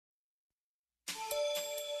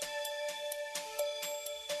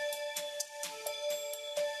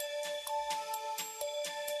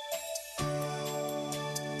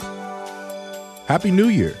Happy New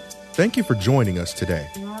Year. Thank you for joining us today.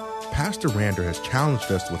 Pastor Rander has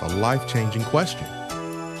challenged us with a life-changing question.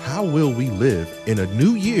 How will we live in a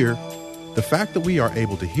new year? The fact that we are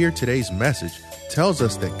able to hear today's message tells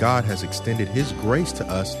us that God has extended His grace to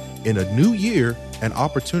us in a new year, an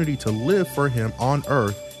opportunity to live for Him on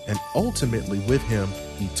earth and ultimately with Him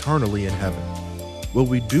eternally in heaven. Will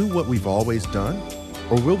we do what we've always done?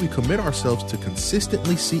 Or will we commit ourselves to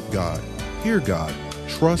consistently seek God, hear God,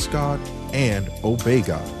 trust God, and obey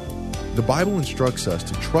God? The Bible instructs us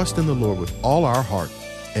to trust in the Lord with all our heart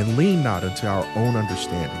and lean not unto our own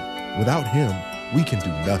understanding. Without Him, we can do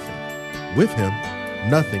nothing. With Him,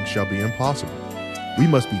 nothing shall be impossible. We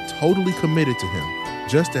must be totally committed to Him,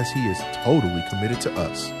 just as He is totally committed to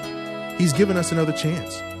us. He's given us another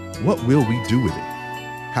chance. What will we do with it?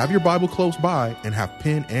 Have your Bible close by and have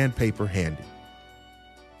pen and paper handy.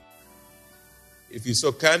 If you're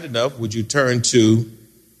so kind enough, would you turn to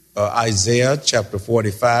Isaiah chapter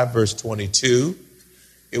 45, verse 22.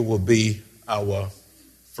 It will be our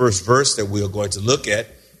first verse that we are going to look at.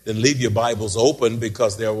 Then leave your Bibles open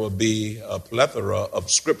because there will be a plethora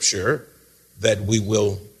of scripture that we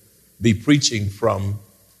will be preaching from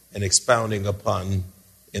and expounding upon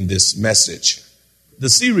in this message. The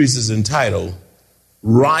series is entitled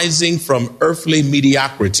Rising from Earthly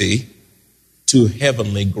Mediocrity to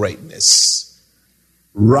Heavenly Greatness.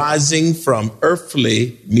 Rising from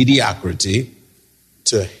earthly mediocrity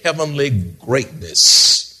to heavenly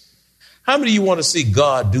greatness. How many of you want to see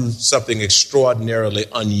God do something extraordinarily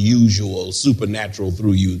unusual, supernatural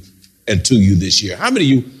through you and to you this year? How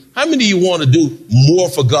many of you want to do more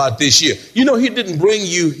for God this year? You know, He didn't bring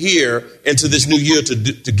you here into this new year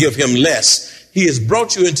to give Him less. He has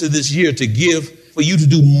brought you into this year for you to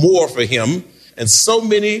do more for Him. And so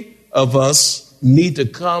many of us need to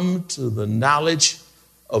come to the knowledge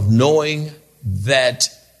of knowing that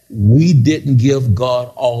we didn't give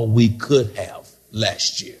God all we could have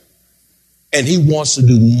last year. And He wants to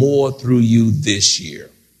do more through you this year.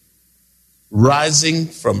 Rising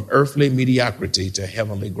from earthly mediocrity to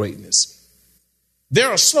heavenly greatness. There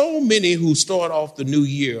are so many who start off the new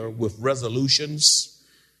year with resolutions,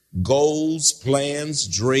 goals, plans,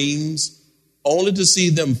 dreams, only to see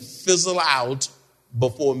them fizzle out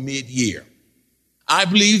before mid-year. I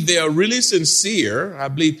believe they are really sincere. I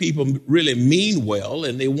believe people really mean well,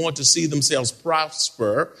 and they want to see themselves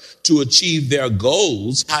prosper to achieve their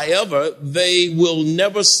goals. However, they will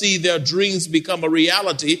never see their dreams become a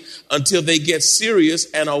reality until they get serious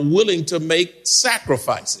and are willing to make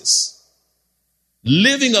sacrifices.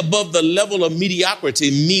 Living above the level of mediocrity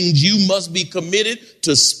means you must be committed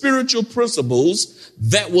to spiritual principles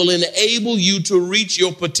that will enable you to reach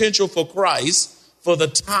your potential for Christ for the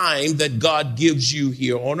time that God gives you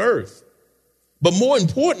here on earth. But more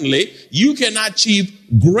importantly, you cannot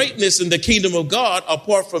achieve greatness in the kingdom of God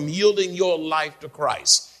apart from yielding your life to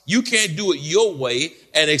Christ. You can't do it your way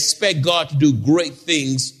and expect God to do great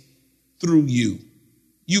things through you.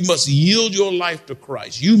 You must yield your life to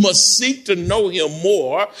Christ. You must seek to know Him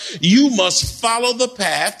more. You must follow the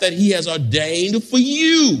path that He has ordained for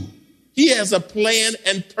you. He has a plan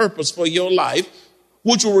and purpose for your life,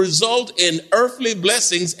 which will result in earthly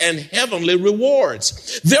blessings and heavenly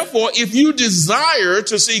rewards. Therefore, if you desire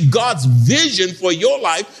to see God's vision for your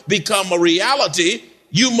life become a reality,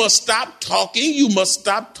 you must stop talking. You must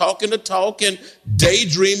stop talking the talk and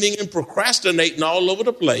daydreaming and procrastinating all over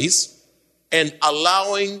the place and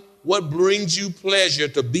allowing what brings you pleasure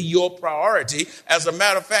to be your priority. As a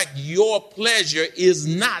matter of fact, your pleasure is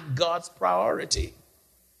not God's priority.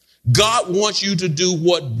 God wants you to do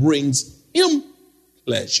what brings Him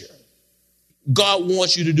pleasure. God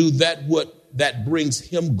wants you to do that brings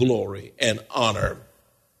Him glory and honor.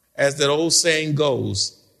 As that old saying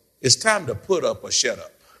goes, it's time to put up or shut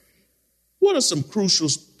up. What are some crucial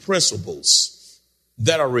principles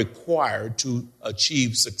that are required to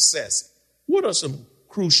achieve success? What are some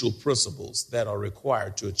crucial principles that are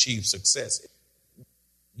required to achieve success?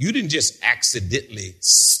 You didn't just accidentally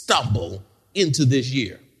stumble into this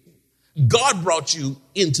year. God brought you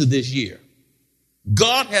into this year.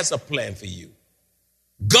 God has a plan for you.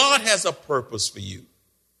 God has a purpose for you.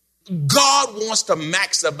 God wants to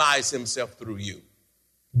maximize Himself through you.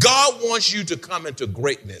 God wants you to come into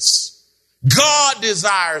greatness. God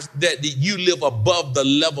desires that you live above the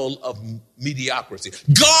level of mediocrity.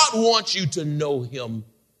 God wants you to know Him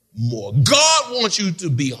more. God wants you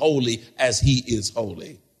to be holy as He is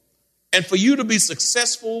holy. And for you to be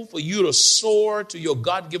successful, for you to soar to your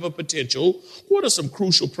God-given potential, what are some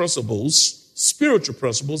crucial principles spiritual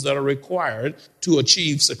principles that are required to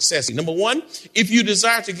achieve success. Number one, if you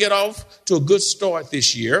desire to get off to a good start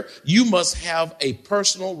this year, you must have a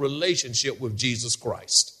personal relationship with Jesus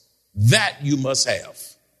Christ. That you must have.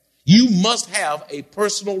 You must have a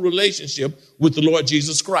personal relationship with the Lord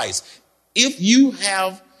Jesus Christ. If you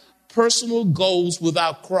have personal goals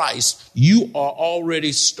without Christ, you are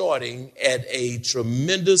already starting at a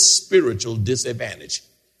tremendous spiritual disadvantage.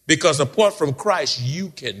 Because apart from Christ, you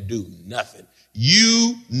can do nothing.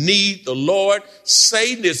 You need the Lord.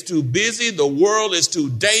 Satan is too busy. The world is too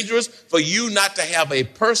dangerous for you not to have a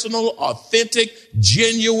personal, authentic,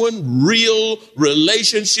 genuine, real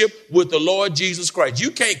relationship with the Lord Jesus Christ.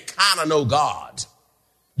 You can't kind of know God.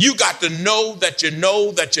 You got to know that you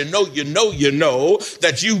know that you know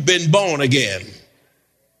that you've been born again.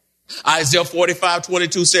 Isaiah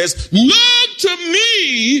 45:22 says, "Look to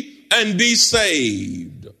me and be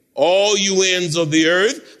saved, all you ends of the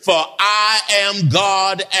earth, for I am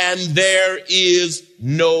God and there is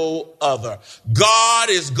no other." God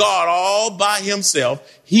is God all by himself.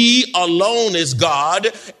 He alone is God.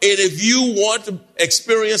 And if you want to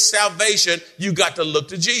experience salvation, you got to look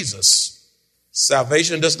to Jesus.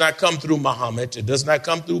 Salvation does not come through Muhammad. It does not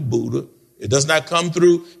come through Buddha. It does not come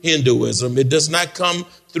through Hinduism. It does not come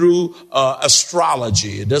through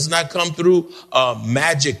astrology. It does not come through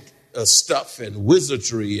magic stuff and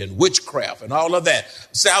wizardry and witchcraft and all of that.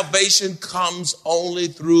 Salvation comes only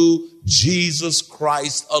through Jesus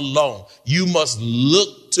Christ alone. You must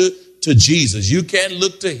look to Jesus. You can't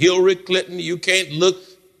look to Hillary Clinton. You can't look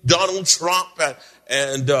Donald Trump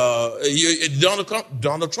and Donald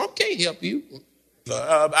Trump can't help you.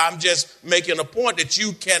 I'm just making a point that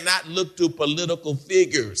you cannot look to political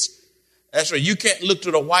figures. That's right. You can't look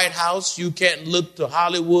to the White House. You can't look to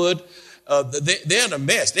Hollywood. They're in a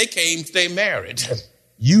mess. They can't even stay married.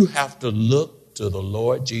 You have to look to the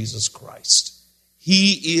Lord Jesus Christ.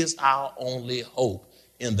 He is our only hope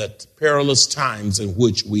in the perilous times in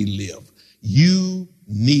which we live. You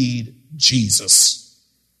need Jesus.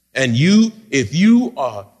 And if you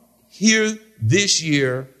are here this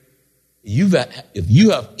year, if you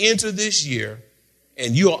have entered this year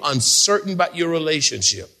and you are uncertain about your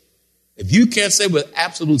relationship, if you can't say with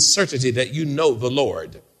absolute certainty that you know the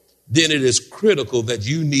Lord, then it is critical that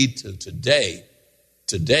you need to today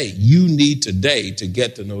to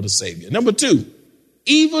get to know the Savior. Number two,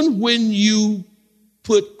 even when you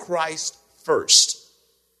put Christ first,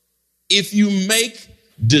 if you make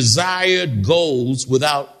desired goals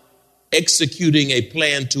without executing a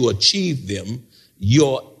plan to achieve them,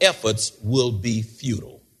 your efforts will be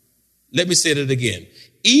futile. Let me say that again.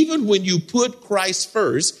 Even when you put Christ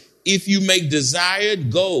first, if you make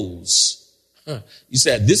desired goals, you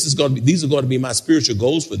said these are going to be my spiritual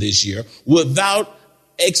goals for this year, without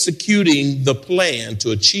executing the plan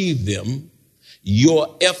to achieve them,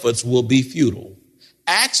 your efforts will be futile.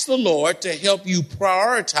 Ask the Lord to help you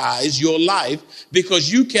prioritize your life,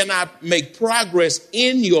 because you cannot make progress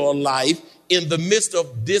in your life in the midst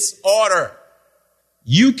of disorder.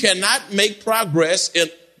 You cannot make progress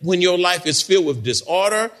when your life is filled with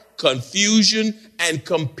disorder, confusion, and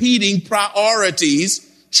competing priorities,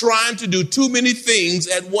 trying to do too many things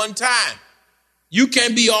at one time. You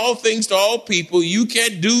can't be all things to all people. You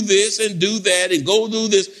can't do this and do that and go do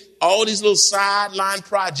this. All these little sideline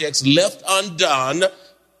projects left undone.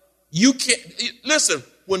 You can't listen.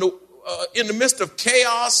 When in the midst of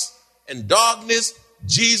chaos and darkness,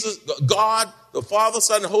 Jesus, God, the Father,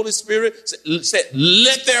 Son, and Holy Spirit said,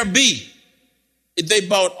 "Let there be." They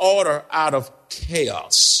brought order out of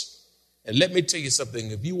chaos. And let me tell you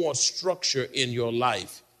something. If you want structure in your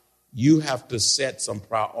life, you have to set some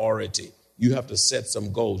priority. You have to set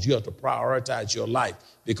some goals. You have to prioritize your life,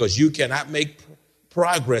 because you cannot make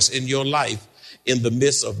progress in your life in the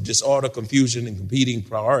midst of disorder, confusion, and competing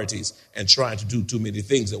priorities and trying to do too many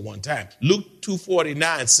things at one time. Luke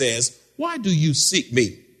 2:49 says, "Why do you seek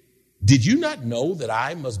me? Did you not know that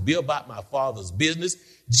I must be about my Father's business?"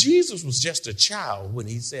 Jesus was just a child when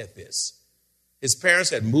he said this. His parents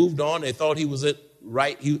had moved on. They thought he was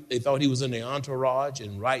they thought he was in their entourage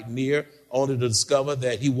and right near, only to discover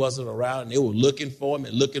that he wasn't around. And they were looking for him.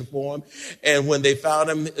 And when they found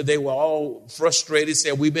him, they were all frustrated,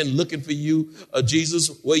 said, "We've been looking for you, Jesus,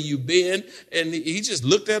 where you been?" And he just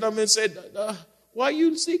looked at them and said, "Why are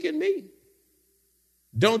you seeking me?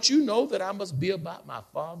 Don't you know that I must be about my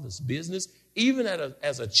Father's business?" Even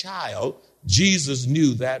as a child, Jesus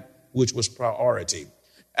knew that which was priority.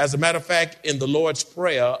 As a matter of fact, in the Lord's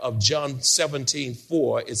Prayer of John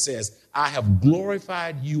 17:4, it says, "I have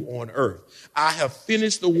glorified you on earth. I have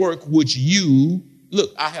finished the work which you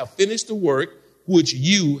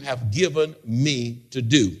have given me to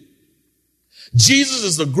do." Jesus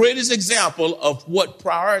is the greatest example of what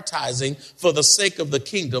prioritizing for the sake of the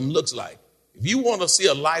kingdom looks like. If you want to see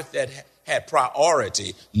a life that had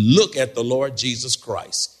priority, look at the Lord Jesus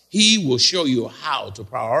Christ. He will show you how to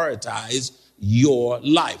prioritize your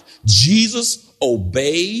life. Jesus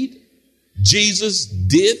obeyed. Jesus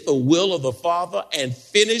did the will of the Father and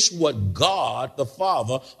finished what God, the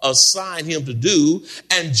Father, assigned him to do.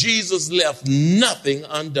 And Jesus left nothing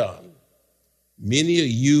undone. Many of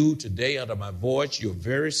you today under my voice, you're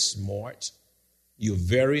very smart, you're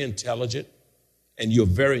very intelligent, and you're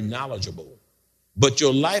very knowledgeable. But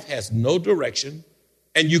your life has no direction,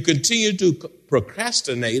 and you continue to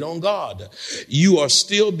procrastinate on God. You are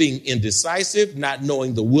still being indecisive, not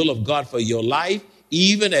knowing the will of God for your life.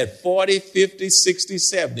 Even at 40, 50, 60,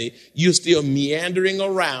 70, you're still meandering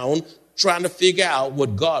around trying to figure out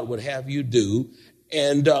what God would have you do.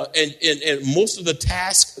 And most of the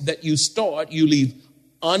tasks that you start, you leave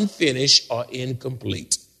unfinished or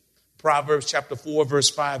incomplete. Proverbs chapter 4, verse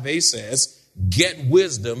 5a says, get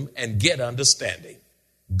wisdom and get understanding.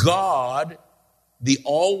 God, the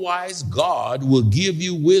all-wise God, will give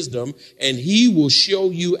you wisdom, and he will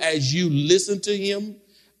show you as you listen to him,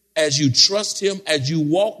 as you trust him, as you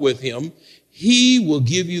walk with him, he will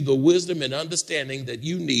give you the wisdom and understanding that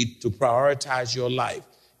you need to prioritize your life.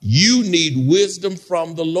 You need wisdom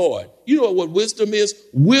from the Lord. You know what wisdom is?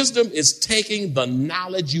 Wisdom is taking the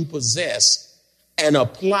knowledge you possess and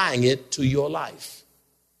applying it to your life.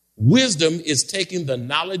 Wisdom is taking the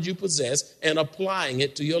knowledge you possess and applying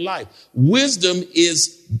it to your life. Wisdom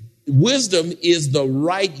is the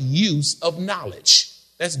right use of knowledge.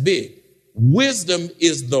 That's big. Wisdom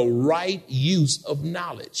is the right use of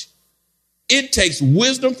knowledge. It takes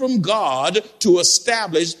wisdom from God to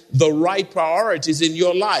establish the right priorities in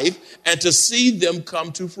your life and to see them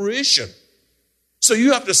come to fruition. So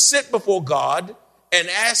you have to sit before God and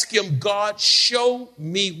ask him, God, show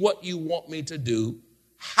me what you want me to do,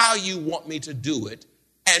 how you want me to do it,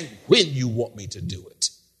 and when you want me to do it.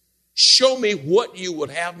 Show me what you would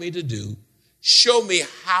have me to do. Show me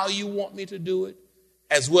how you want me to do it,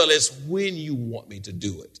 as well as when you want me to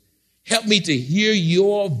do it. Help me to hear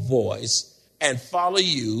your voice and follow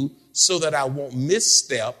you so that I won't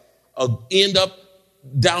misstep or end up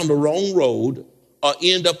down the wrong road or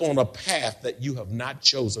end up on a path that you have not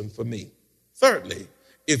chosen for me. Thirdly,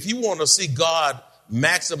 if you want to see God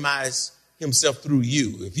maximize himself through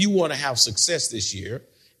you, if you want to have success this year,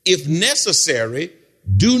 if necessary,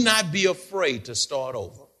 do not be afraid to start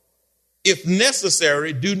over. If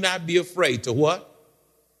necessary, do not be afraid to what?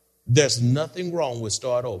 There's nothing wrong with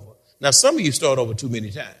start over. Now, some of you start over too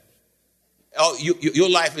many times. Oh, your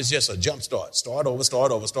life is just a jump start. Start over,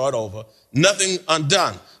 start over, start over. Nothing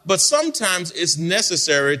undone. But sometimes it's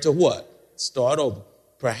necessary to what? Start over.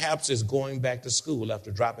 Perhaps it's going back to school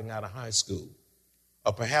after dropping out of high school.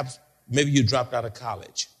 Or perhaps maybe you dropped out of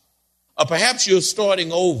college. Or perhaps you're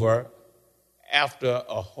starting over after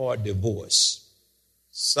a hard divorce.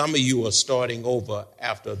 Some of you are starting over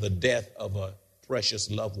after the death of a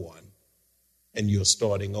precious loved one, and you're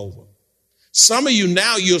starting over. Some of you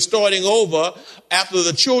now, you're starting over after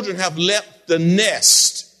the children have left the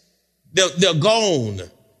nest. They're gone.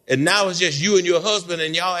 And now it's just you and your husband,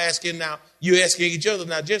 and you're asking each other,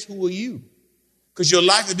 now just who are you? Because your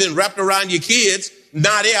life has been wrapped around your kids.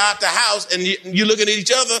 Now they're out the house, and you're looking at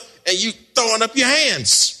each other, and you throwing up your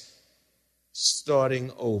hands.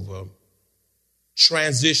 Starting over.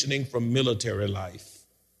 Transitioning from military life.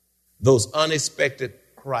 Those unexpected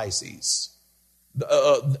crises.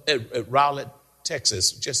 At Rowlett,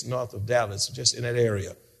 Texas, just north of Dallas, just in that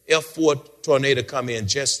area, F4 tornado come in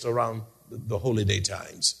just around the holy day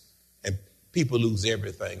times, and people lose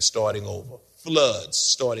everything, starting over. Floods,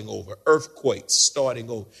 starting over. Earthquakes, starting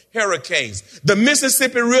over. Hurricanes. The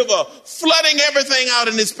Mississippi River flooding everything out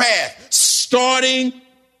in its path, starting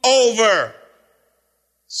over.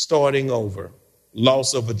 Starting over.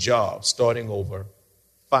 Loss of a job, starting over.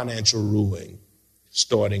 Financial ruin,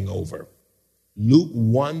 starting over. Luke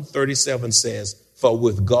 1:37 says, for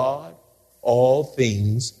with God, all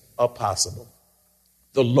things are possible.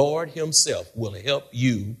 The Lord himself will help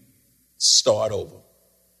you start over.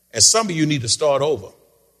 And some of you need to start over.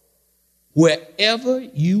 Wherever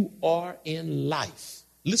you are in life,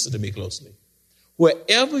 listen to me closely.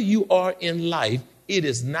 Wherever you are in life, it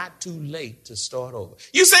is not too late to start over.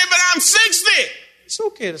 You say, but I'm 60. It's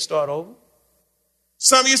okay to start over.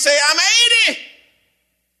 Some of you say, I'm 80.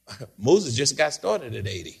 Moses just got started at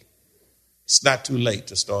 80. It's not too late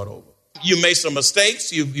to start over. You made some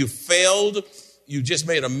mistakes. You failed. You just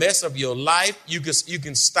made a mess of your life. You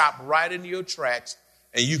can stop right in your tracks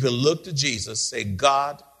and you can look to Jesus. Say,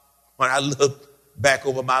 God, when I look back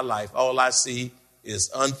over my life, all I see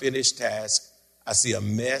is unfinished tasks. I see a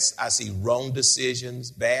mess. I see wrong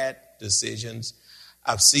decisions, bad decisions.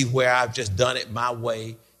 I see where I've just done it my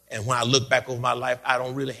way. And when I look back over my life, I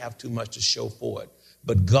don't really have too much to show for it.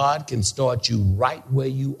 But God can start you right where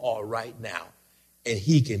you are right now. And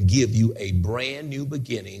he can give you a brand new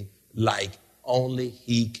beginning like only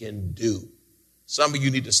he can do. Some of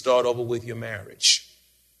you need to start over with your marriage.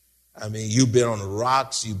 I mean, you've been on the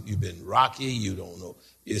rocks. You've been rocky. You don't know.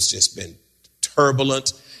 It's just been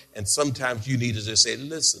turbulent. And sometimes you need to just say,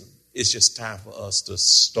 listen, it's just time for us to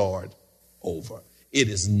start over. It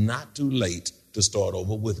is not too late to start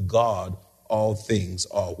over. With God, all things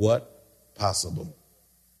are what? Possible.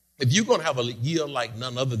 If you're going to have a year like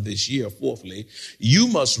none other this year, fourthly, you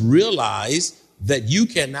must realize that you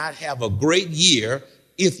cannot have a great year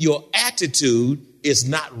if your attitude is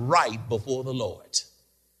not right before the Lord.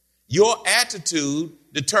 Your attitude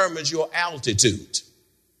determines your altitude.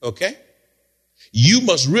 Okay? You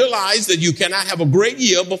must realize that you cannot have a great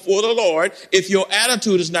year before the Lord if your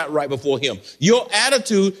attitude is not right before him. Your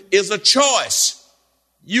attitude is a choice.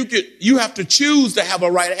 You have to choose to have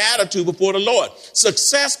a right attitude before the Lord.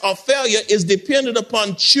 Success or failure is dependent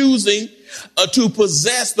upon choosing to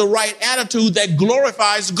possess the right attitude that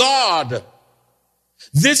glorifies God.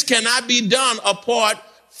 This cannot be done apart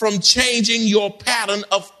from changing your pattern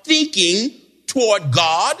of thinking toward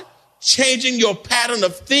God, changing your pattern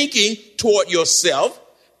of thinking toward yourself,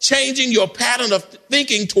 changing your pattern of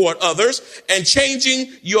thinking toward others, and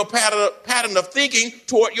changing your pattern of thinking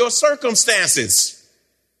toward your circumstances.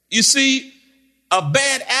 You see, a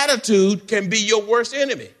bad attitude can be your worst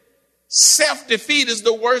enemy. Self-defeat is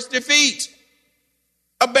the worst defeat.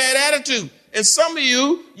 A bad attitude. And some of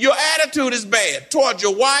you, your attitude is bad toward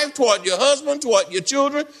your wife, toward your husband, toward your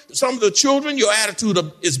children. Some of the children, your attitude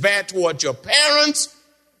is bad toward your parents.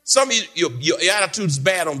 Some of you, your attitude is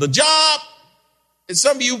bad on the job. And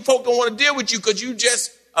some of you folk don't want to deal with you because you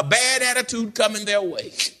just a bad attitude coming their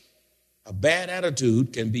way. A bad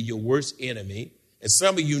attitude can be your worst enemy. And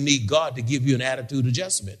some of you need God to give you an attitude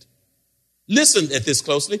adjustment. Listen at this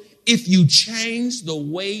closely. If you change the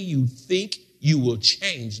way you think, you will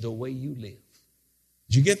change the way you live.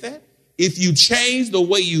 Did you get that? If you change the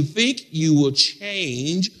way you think, you will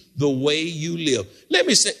change the way you live. Let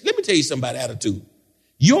me tell you something about attitude.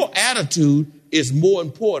 Your attitude is more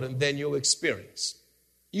important than your experience.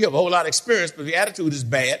 You have a whole lot of experience, but if your attitude is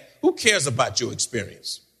bad, who cares about your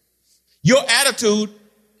experience? Your attitude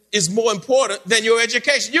is more important than your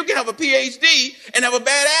education. You can have a PhD and have a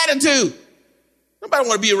bad attitude. Nobody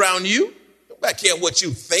want to be around you. Nobody care what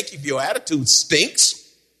you think if your attitude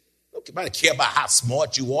stinks. Nobody care about how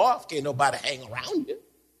smart you are. Can't nobody hang around you.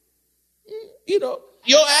 You know,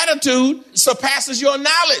 your attitude surpasses your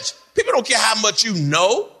knowledge. People don't care how much you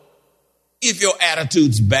know if your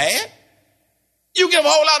attitude's bad. You get a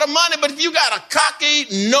whole lot of money, but if you got a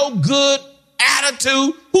cocky, no good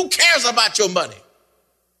attitude, who cares about your money?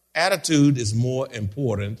 Attitude is more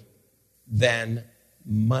important than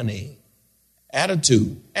money.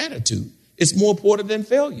 Attitude. It's more important than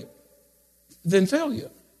failure.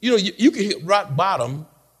 You know, you can hit rock bottom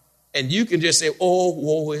and you can just say, oh,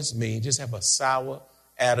 woe is me. Just have a sour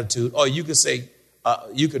attitude. Or you could say,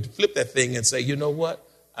 you could flip that thing and say, you know what?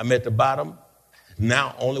 I'm at the bottom.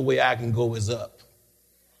 Now, only way I can go is up.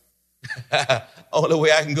 Only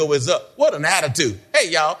way I can go is up. What an attitude. Hey,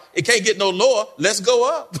 y'all, it can't get no lower. Let's go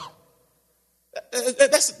up.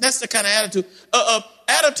 That's the kind of attitude.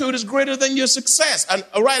 Attitude is greater than your success.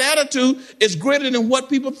 A right attitude is greater than what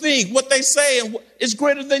people think, what they say, and it's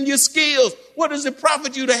greater than your skills. What does it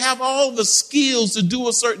profit you to have all the skills to do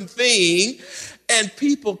a certain thing, and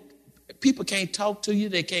people can't talk to you,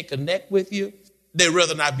 they can't connect with you, they'd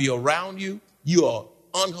rather not be around you? You are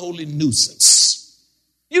unholy nuisance.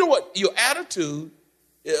 You know what? Your attitude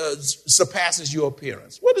surpasses your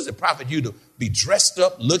appearance. What does it profit you to be dressed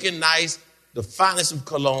up, looking nice, the finest of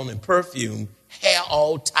cologne and perfume, hair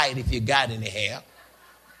all tight if you got any hair?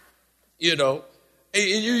 You know,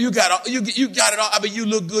 you got it all. I mean, you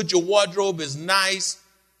look good. Your wardrobe is nice,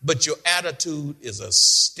 but your attitude is a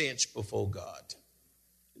stench before God.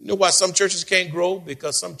 You know why some churches can't grow?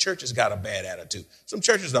 Because some churches got a bad attitude. Some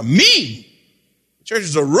churches are mean.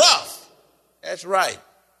 Churches are rough. That's right.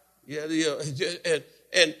 Yeah.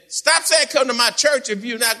 And stop saying come to my church if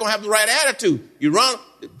you're not going to have the right attitude. You run,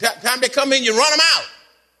 time they come in, you run them out.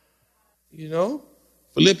 You know,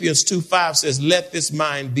 Philippians 2:5 says, let this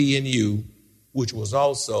mind be in you, which was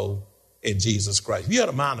also in Jesus Christ. If you have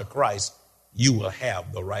the mind of Christ, you will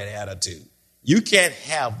have the right attitude. You can't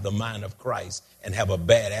have the mind of Christ and have a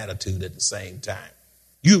bad attitude at the same time.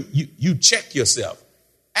 You check yourself.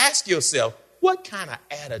 Ask yourself, what kind of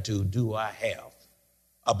attitude do I have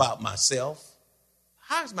about myself?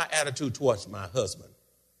 How's my attitude towards my husband?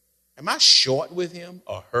 Am I short with him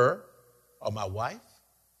or her or my wife?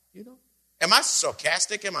 You know, am I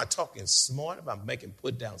sarcastic? Am I talking smart? Am I making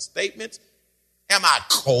put down statements? Am I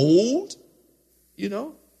cold? You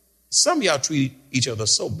know, some of y'all treat each other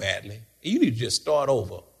so badly. You need to just start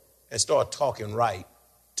over and start talking right.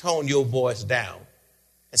 Tone your voice down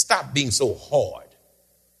and stop being so hard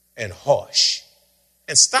and harsh.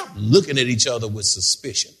 And stop looking at each other with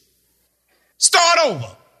suspicion. Start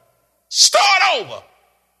over. Start over.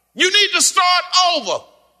 You need to start over.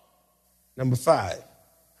 Number 5.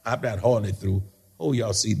 I'm not hardly through. Hold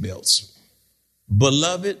y'all seatbelts.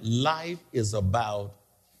 Beloved, life is about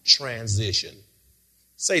transition.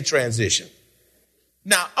 Say transition.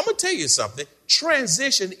 Now, I'm going to tell you something.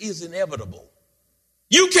 Transition is inevitable.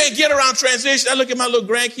 You can't get around transition. I look at my little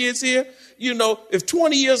grandkids here. You know, if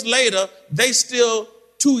 20 years later, they still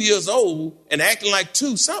 2 years old and acting like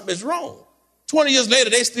 2, something is wrong. 20 years later,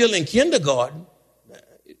 they still in kindergarten.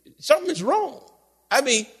 Something is wrong. I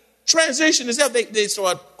mean, transition is that they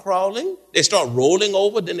start crawling. They start rolling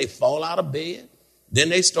over. Then they fall out of bed. Then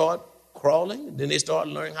they start crawling. Then they start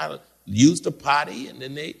learning how to use the potty. And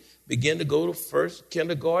then they begin to go to first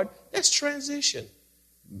kindergarten. That's transition.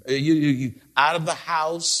 You out of the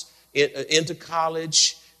house, into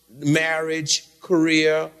college, marriage,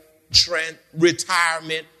 career,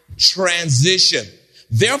 retirement, transition.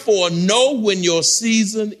 Therefore, know when your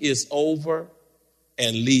season is over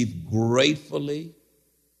and leave gratefully,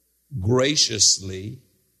 graciously,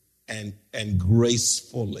 and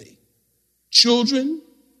gracefully. Children,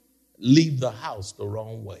 leave the house the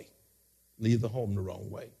wrong way. Leave the home the wrong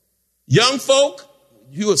way. Young folk,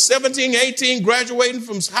 you are 17, 18, graduating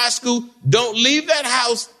from high school, don't leave that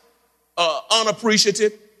house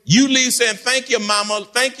unappreciative. You leave saying, thank you, mama,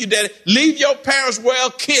 thank you, daddy. Leave your parents well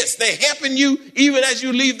kissed. They're helping you even as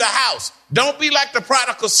you leave the house. Don't be like the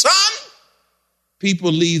prodigal son.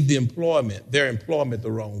 People leave their employment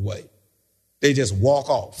the wrong way. They just walk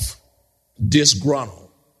off, disgruntled,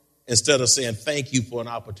 instead of saying thank you for an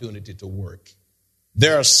opportunity to work.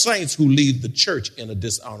 There are saints who leave the church in a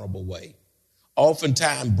dishonorable way,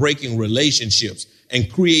 oftentimes breaking relationships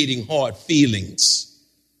and creating hard feelings.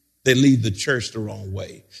 They leave the church the wrong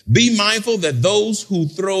way. Be mindful that those who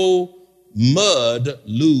throw mud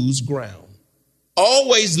lose ground.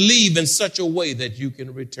 Always leave in such a way that you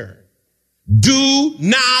can return. Do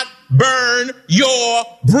not burn your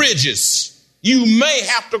bridges. You may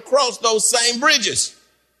have to cross those same bridges.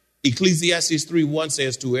 Ecclesiastes 3:1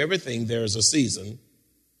 says, to everything there is a season,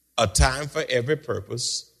 a time for every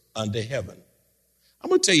purpose under heaven. I'm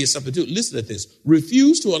going to tell you something too. Listen to this.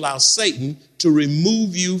 Refuse to allow Satan to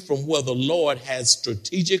remove you from where the Lord has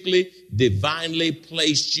strategically, divinely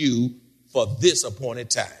placed you for this appointed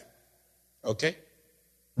time. Okay?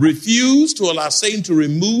 Refuse to allow Satan to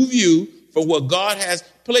remove you from where God has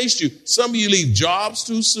placed you. Some of you leave jobs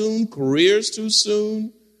too soon, careers too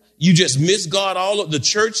soon. You just miss God all of the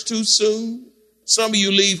church too soon. Some of you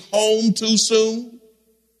leave home too soon.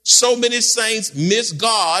 So many saints miss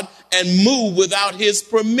God and move without his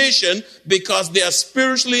permission because they're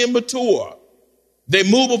spiritually immature. They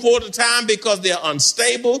move before the time because they're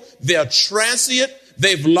unstable, they're transient,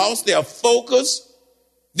 they've lost their focus,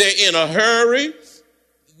 they're in a hurry,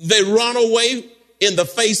 they run away in the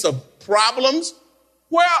face of problems.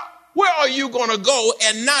 Where are you going to go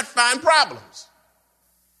and not find problems?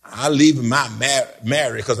 I leave my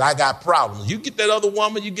married because I got problems. You get that other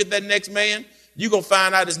woman, you get that next man, you're going to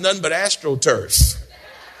find out it's nothing but astroturf.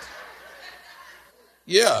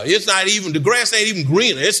 Yeah, it's not even, the grass ain't even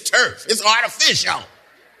greener. It's turf. It's artificial.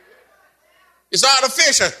 It's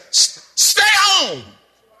artificial. Stay home.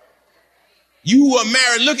 You who are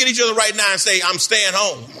married, look at each other right now and say, I'm staying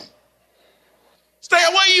home.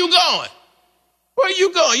 Where are you going? Where are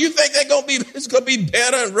you going? You think it's going to be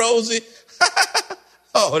better and rosy?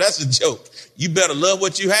 Oh, that's a joke. You better love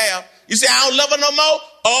what you have. You say, I don't love her no more.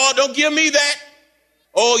 Oh, don't give me that.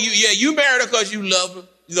 Oh, you married her because you love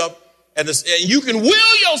her. And you can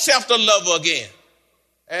will yourself to love her again.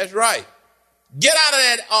 That's right. Get out of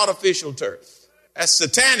that artificial turf. That's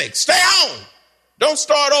satanic. Stay home. Don't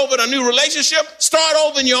start over in a new relationship. Start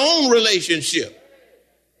over in your own relationship.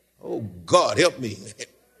 Oh, God, help me.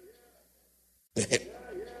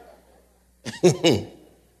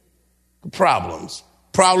 Problems.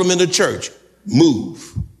 Problem in the church.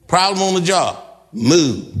 Move. Problem on the job.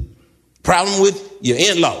 Move. Problem with your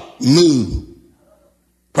in-law. Move.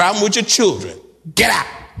 Problem with your children. Get out.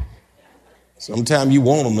 Sometimes you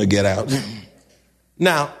want them to get out.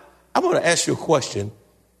 Now, I'm going to ask you a question,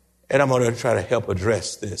 and I'm going to try to help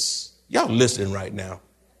address this. Y'all listening right now.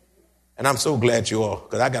 And I'm so glad you are,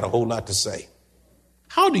 because I got a whole lot to say.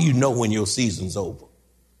 How do you know when your season's over?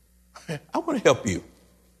 I want to help you.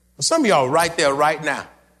 Some of y'all right there right now.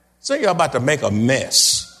 Some of y'all about to make a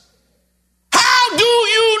mess. How do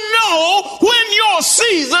you know when your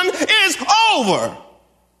season is over?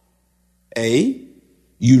 A,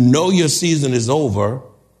 you know your season is over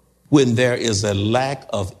when there is a lack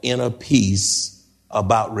of inner peace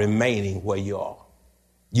about remaining where you are.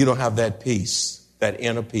 You don't have that peace, that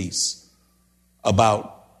inner peace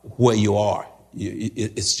about where you are.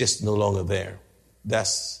 It's just no longer there.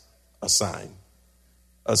 That's a sign.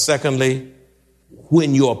 Secondly,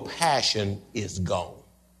 when your passion is gone.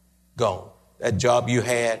 That job you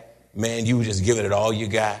had, man, you were just giving it all you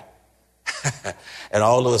got. And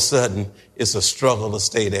all of a sudden, it's a struggle to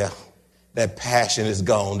stay there. That passion is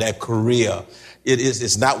gone. That career,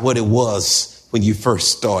 it's not what it was when you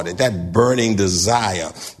first started. That burning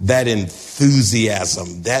desire, that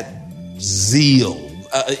enthusiasm, that zeal.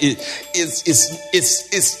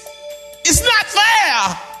 It's not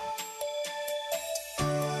fair.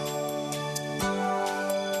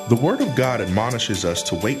 The Word of God admonishes us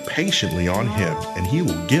to wait patiently on Him, and He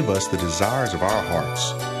will give us the desires of our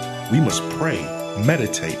hearts. We must pray,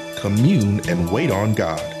 meditate, commune, and wait on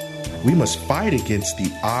God. We must fight against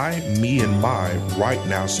the I, me, and my right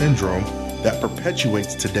now syndrome that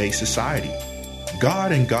perpetuates today's society.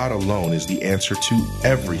 God and God alone is the answer to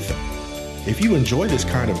everything. If you enjoy this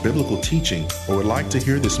kind of biblical teaching or would like to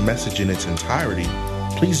hear this message in its entirety,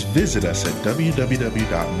 please visit us at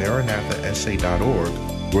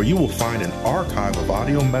www.maranathasa.org, where you will find an archive of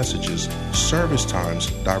audio messages, service times,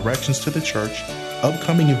 directions to the church,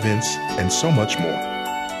 upcoming events, and so much more.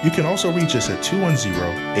 You can also reach us at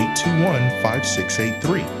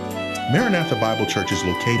 210-821-5683. Maranatha Bible Church is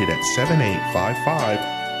located at 7855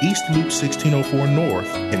 East Loop 1604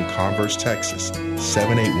 North in Converse, Texas,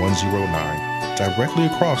 78109, directly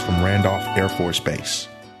across from Randolph Air Force Base.